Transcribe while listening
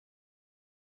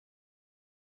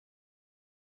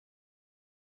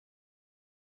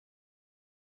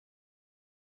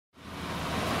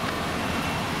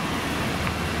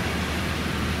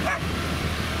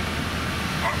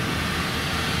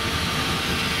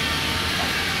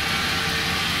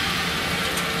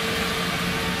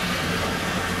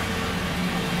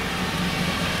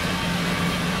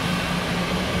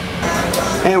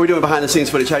And we're doing behind the scenes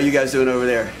footage. How are you guys doing over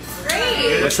there?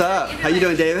 Great. What's up? How you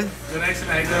doing, David? Doing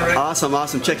excellent. Awesome,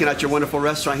 awesome. Checking out your wonderful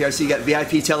restaurant here. I see you got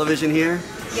VIP Television here.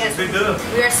 Yes, we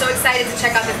are so excited to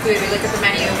check out the food. We looked at the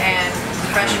menu and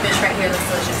fresh fish right here looks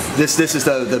delicious. This is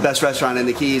the best restaurant in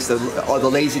the Keys. The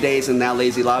Lazy Days and now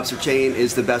Lazy Lobster chain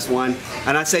is the best one.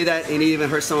 And I say that, and it even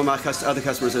hurts some of my other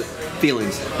customers'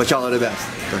 feelings, but y'all are the best.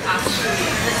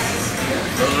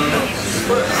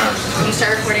 When you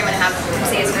start recording, I'm going to have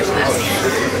say his first last name.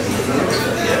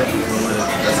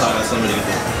 That's how somebody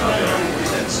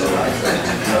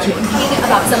Talking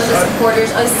about some of the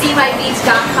supporters of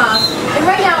SeeMyBeach.com, and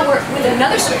right now we're with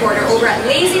another supporter over at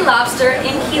Lazy Lobster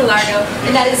in Key Largo,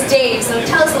 and that is Dave. So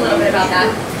tell us a little bit about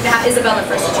that. Have Izabella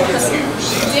first introduce us.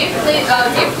 Dave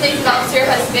Lazy Lobster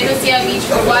has been with Sea on Beach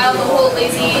for a while. The whole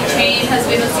Lazy chain has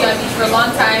been with Sea on Beach for a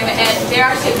long time, and they're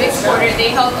actually a big supporter.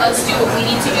 They help us do what we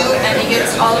need to do, and they give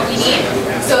us all that we need.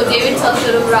 So David, tell us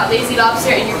a little bit about Lazy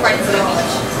Lobster and your part in Sea on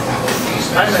Beach.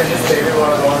 Hi, my name is David, one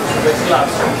of the owners of Lazy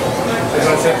Lobster. I just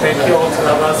want to say thank you all to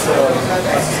have us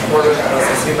as supporters of us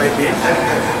at Sea by Beach.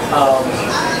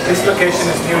 This location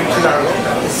is new in Key Largo.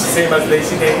 It's the same as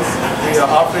Lazy Days. We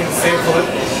are offering the same food,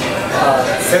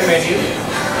 same menu.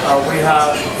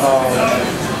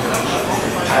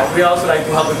 We also like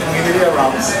to help the community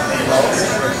around.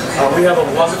 We have a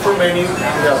wonderful menu.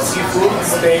 We have seafood,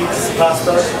 steaks,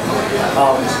 pastas.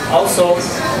 Also,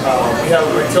 we have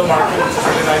a retail market, which is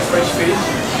really nice fresh fish.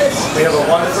 We have a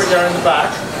wonderful yard in the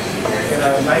back and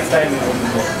a nice dining room.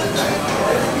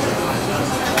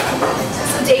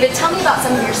 So David, tell me about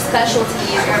some of your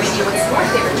specialties, or maybe what's your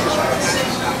favorite dish?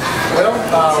 Well,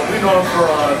 we're known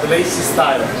for the Lazy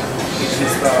style, which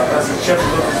is as a Chef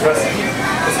Lucas recipe.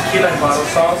 It's a key lime butter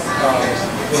sauce.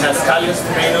 It has scallions,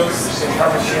 tomatoes, and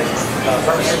Parmesan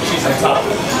cheese on top.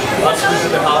 Once we do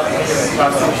the hot, we can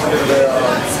add a little bit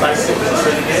spicy, which is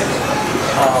really good.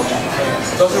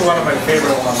 Those are one of my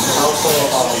favorite ones. And also,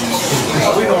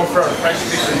 we know for our fresh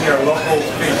fish in here, local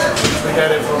fish. We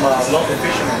get it from local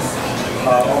fishermen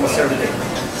almost every day.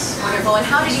 Wonderful. And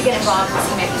how did you get involved with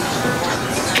Sea by Beach?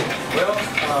 Well,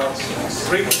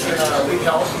 Rick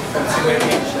help from Sea by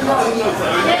Beach.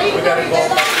 We got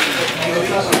involved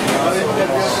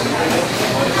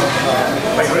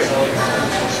by Rick.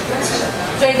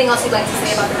 Is there anything else you'd like to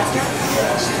say about the restaurant?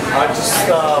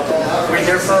 We're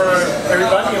here for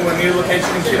everybody, and we're new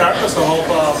location in Key Largo, so hope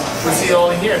we'll see you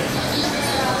all in here.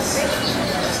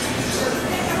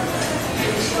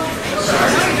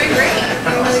 You're doing great.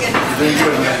 You're really good. Doing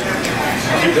good, man.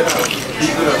 Keep it up.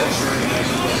 Keep it up.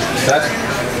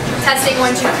 Testing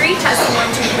 1, 2, 3. Testing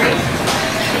 1, 2, 3.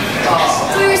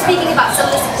 So we were speaking about some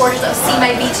of the supporters of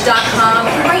SeeMyBeach.com,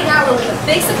 and right now we're with a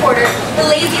big supporter, the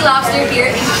Lazy Lobster here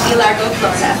in Key Largo,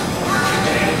 Florida.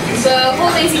 The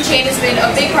whole Lazy chain has been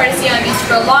a big part of Sea on Beach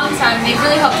for a long time. They've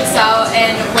really helped us out,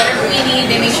 and whatever we need,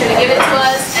 they make sure to give it to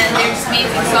us, and they're just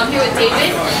amazing. So I'm here with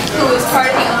David, who is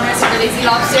part of the owners of the Lazy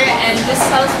Lobster, and just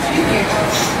tell us what you do here.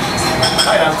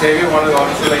 Hi, I'm David, one of the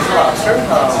owners of Lazy Lobster.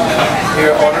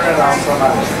 Here, owner and also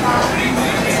manager.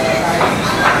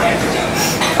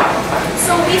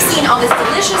 So we've seen all this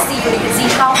delicious seafood. You can see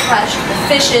how fresh the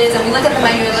fish is, and we look at the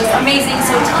menu, it looks amazing.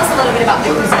 So tell us a little bit about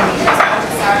the cuisine.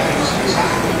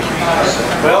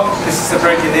 Well, this is a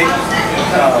very unique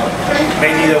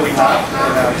menu that we have,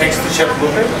 and thanks to Chef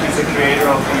Lucas. He's the creator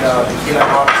of the key lime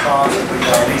butter sauce and the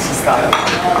Lazy style. I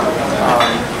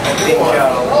think we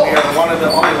are one of the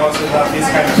only ones who have this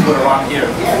kind of food around here.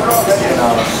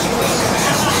 And,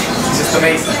 it's just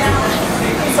amazing.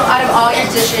 So out of all your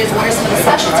dishes, what are some of the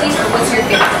specialties, or what's your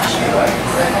favorite dish?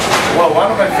 Well,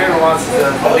 one of my favorite ones is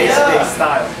the Lazy Day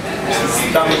style. It's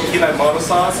done with key lime butter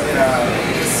sauce and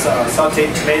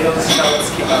sauteed tomatoes,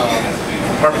 shallots,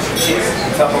 Parmesan cheese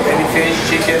on top of any fish,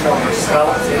 chicken, or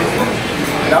scallops, anything.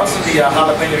 And also the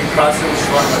jalapeno crust, which is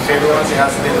one of my favorite ones. It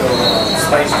has a little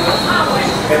spice to it.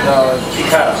 And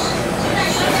picada.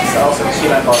 It's also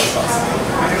key lime butter sauce.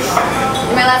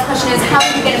 My last question is, how do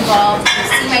you get involved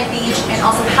with Sea by Beach, and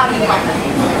also how do you help them?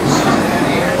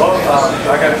 Well,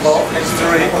 I got involved next to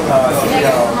Rick. He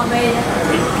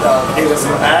gave us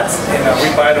some ads, and we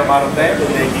buy them out of them,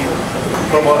 and they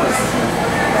promote us.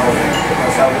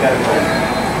 That's how we got involved.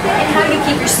 And how do you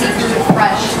keep your seafood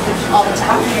fresh all the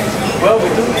time? Well, we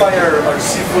do buy our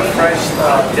seafood fresh,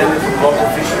 generally from local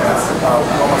fishermen,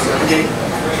 almost every day.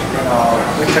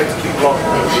 And we try to keep local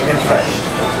and fresh.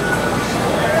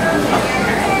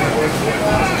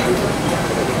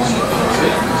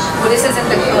 Well, this isn't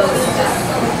the close.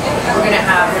 We're going to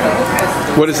have...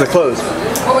 What is the close?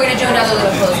 Well, we're going to do another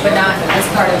little close, but not as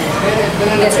part of it.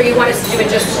 That's where you want us to do it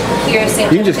just here.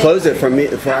 You can just close it for me,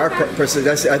 for our person.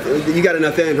 You got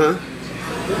enough in, huh?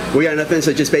 We got nothing,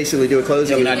 so just basically do a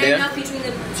closing. You have an idea? Enough between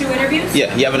the 2 interviews?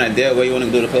 Yeah, you have an idea where you want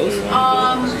to do the close?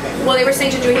 Well, they were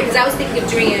saying to do it here because I was thinking of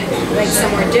doing it like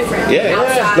somewhere different. Yeah, yeah.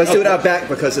 outside. Let's do it out back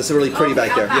because it's really pretty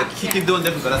back there. out back. Keep doing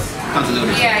different, but that's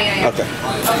continuity. Yeah. Okay.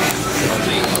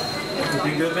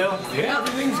 Everything good, Bill? Yeah,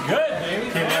 everything's good, baby.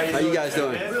 How you guys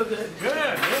doing? Good, real good.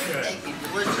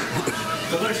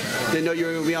 Delicious. Didn't know you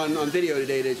were going to be on video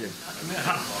today, did you?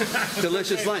 No.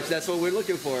 Delicious lunch. That's what we're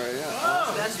looking for. Yeah.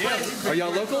 Oh, that's right. Are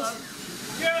y'all locals?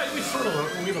 Yeah, we sort of look.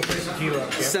 We have a place in Key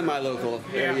Largo. Semi-local.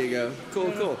 There you go.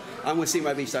 Cool. I'm with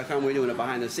CMyBeach.com. We're doing it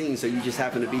behind the scenes, so you just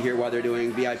happen to be here while they're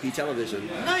doing VIP Television.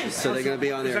 Nice. So they're going to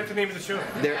be on Is there. that the name of the show?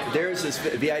 Theirs is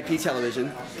VIP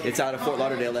Television. It's out of Fort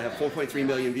Lauderdale. They have 4.3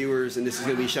 million viewers, and this is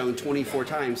going to be shown 24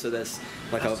 times, so that's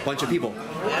like a bunch of people.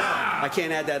 I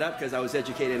can't add that up because I was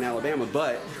educated in Alabama,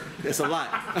 but it's a lot.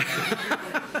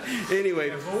 Anyway.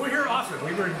 Well, we're here often.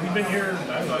 We've been here,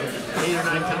 I don't know, 8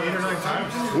 or 9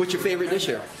 times. What's your favorite dish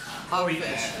here?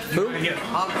 Hogfish. Who? Yeah.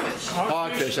 Hogfish.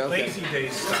 Hogfish, okay. Lazy Day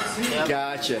style.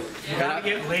 Gotcha. You gotta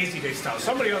get Lazy Day style.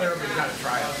 Somebody out there has got to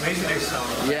try it. Lazy Day style.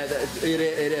 Yeah,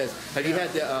 it is. Have you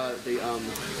had the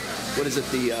what is it,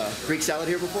 the Greek salad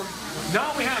here before?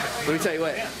 No, we haven't. Let me tell you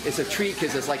what, it's a treat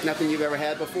because it's like nothing you've ever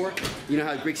had before. You know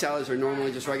how Greek salads are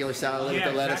normally just regular salad with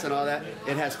the lettuce and all that?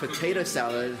 It has potato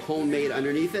salad homemade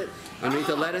underneath it, underneath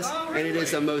the lettuce, and it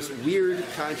is the most weird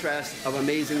contrast of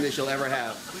amazingness you'll ever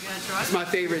have. It's my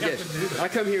favorite dish. I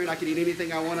come here and I can eat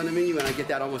anything I want on the menu and I get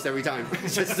that almost every time.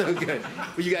 It's just so good.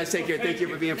 Well, you guys take care. Thank you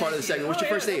for being part of the segment. What's your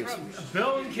first names?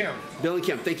 Bill and Kim. Bill and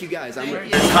Kim. Thank you guys. I'm Sure.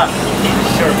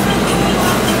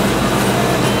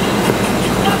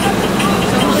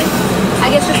 I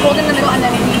guess just hold in the middle and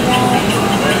then we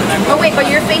won't. Oh wait, but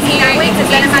you're facing that way because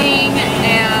then Amazing,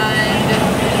 and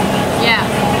yeah.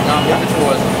 Move it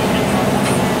towards.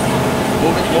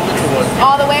 Move it towards.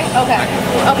 all the way. Okay.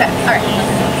 Okay. All right.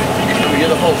 You're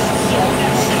the host.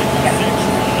 Okay.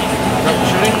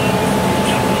 Shooting?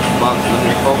 Come on, let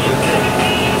me focus.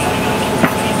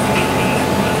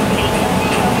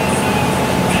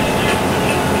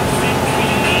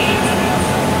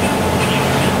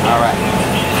 All right.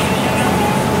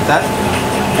 Test?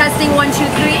 Testing 1 2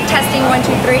 3. Testing 1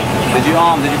 2 3. Did you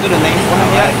do the name for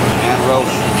him yet? And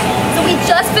roast. So we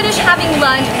just finished having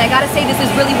lunch, and I gotta say this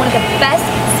is really one of the best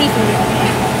seafood.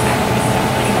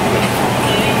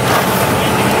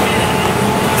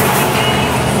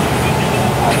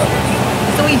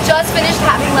 So we just finished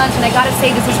having lunch, and I gotta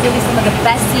say this is really some of the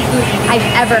best seafood I've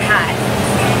ever had.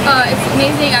 It's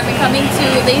amazing. I've been coming to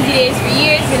Lazy Days for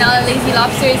years, and now that Lazy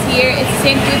Lobster is here, it's the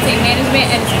same food, same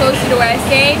management, and it's closer to where I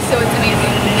stay, so it's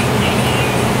amazing.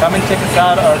 Come and check us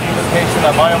out at our new location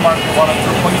at Biomarket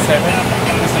 102.7.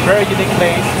 It's a very unique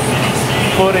place.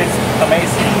 Food is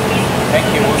amazing. Thank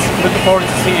you. We're looking forward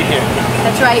to see you here.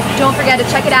 That's right. Don't forget to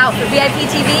check it out. For VIP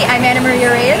TV, I'm Anna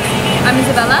Maria Reyes. I'm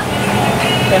Izabella.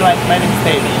 And my name is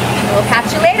David. We'll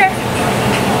catch you later.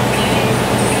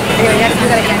 Here, next we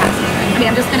gotta get pass. I mean,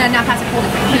 I'm just gonna not pass it, hold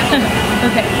it.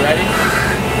 Okay. Ready?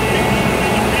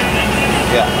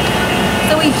 Yeah.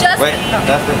 So we just Wait,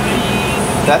 that's it.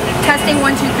 That's testing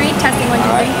 1 2 3. Testing 1 2 3.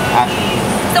 all right. Action.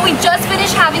 So we just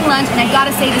finished having lunch, and I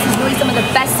gotta say this is really some of the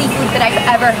best seafood that I've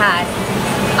ever had.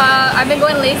 I've been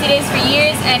going to Lazy Days for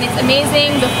years, and it's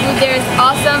amazing. The food there is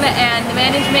awesome, and the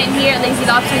management here at Lazy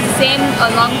Lobster is the same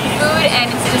along with the food, and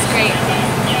it's just great.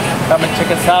 Come and check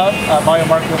us out at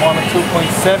Biomarket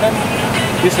 102.7.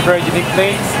 This is a very unique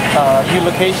place, new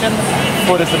location.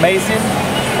 Food is amazing.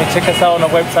 And check us out on our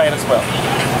website as well.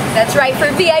 That's right. For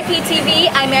VIP TV,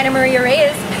 I'm Anna Maria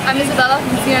Reyes I'm Izabella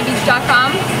from CMyBeach.com.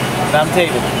 And I'm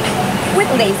David. with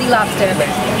Lazy Lobster.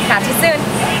 Catch you soon.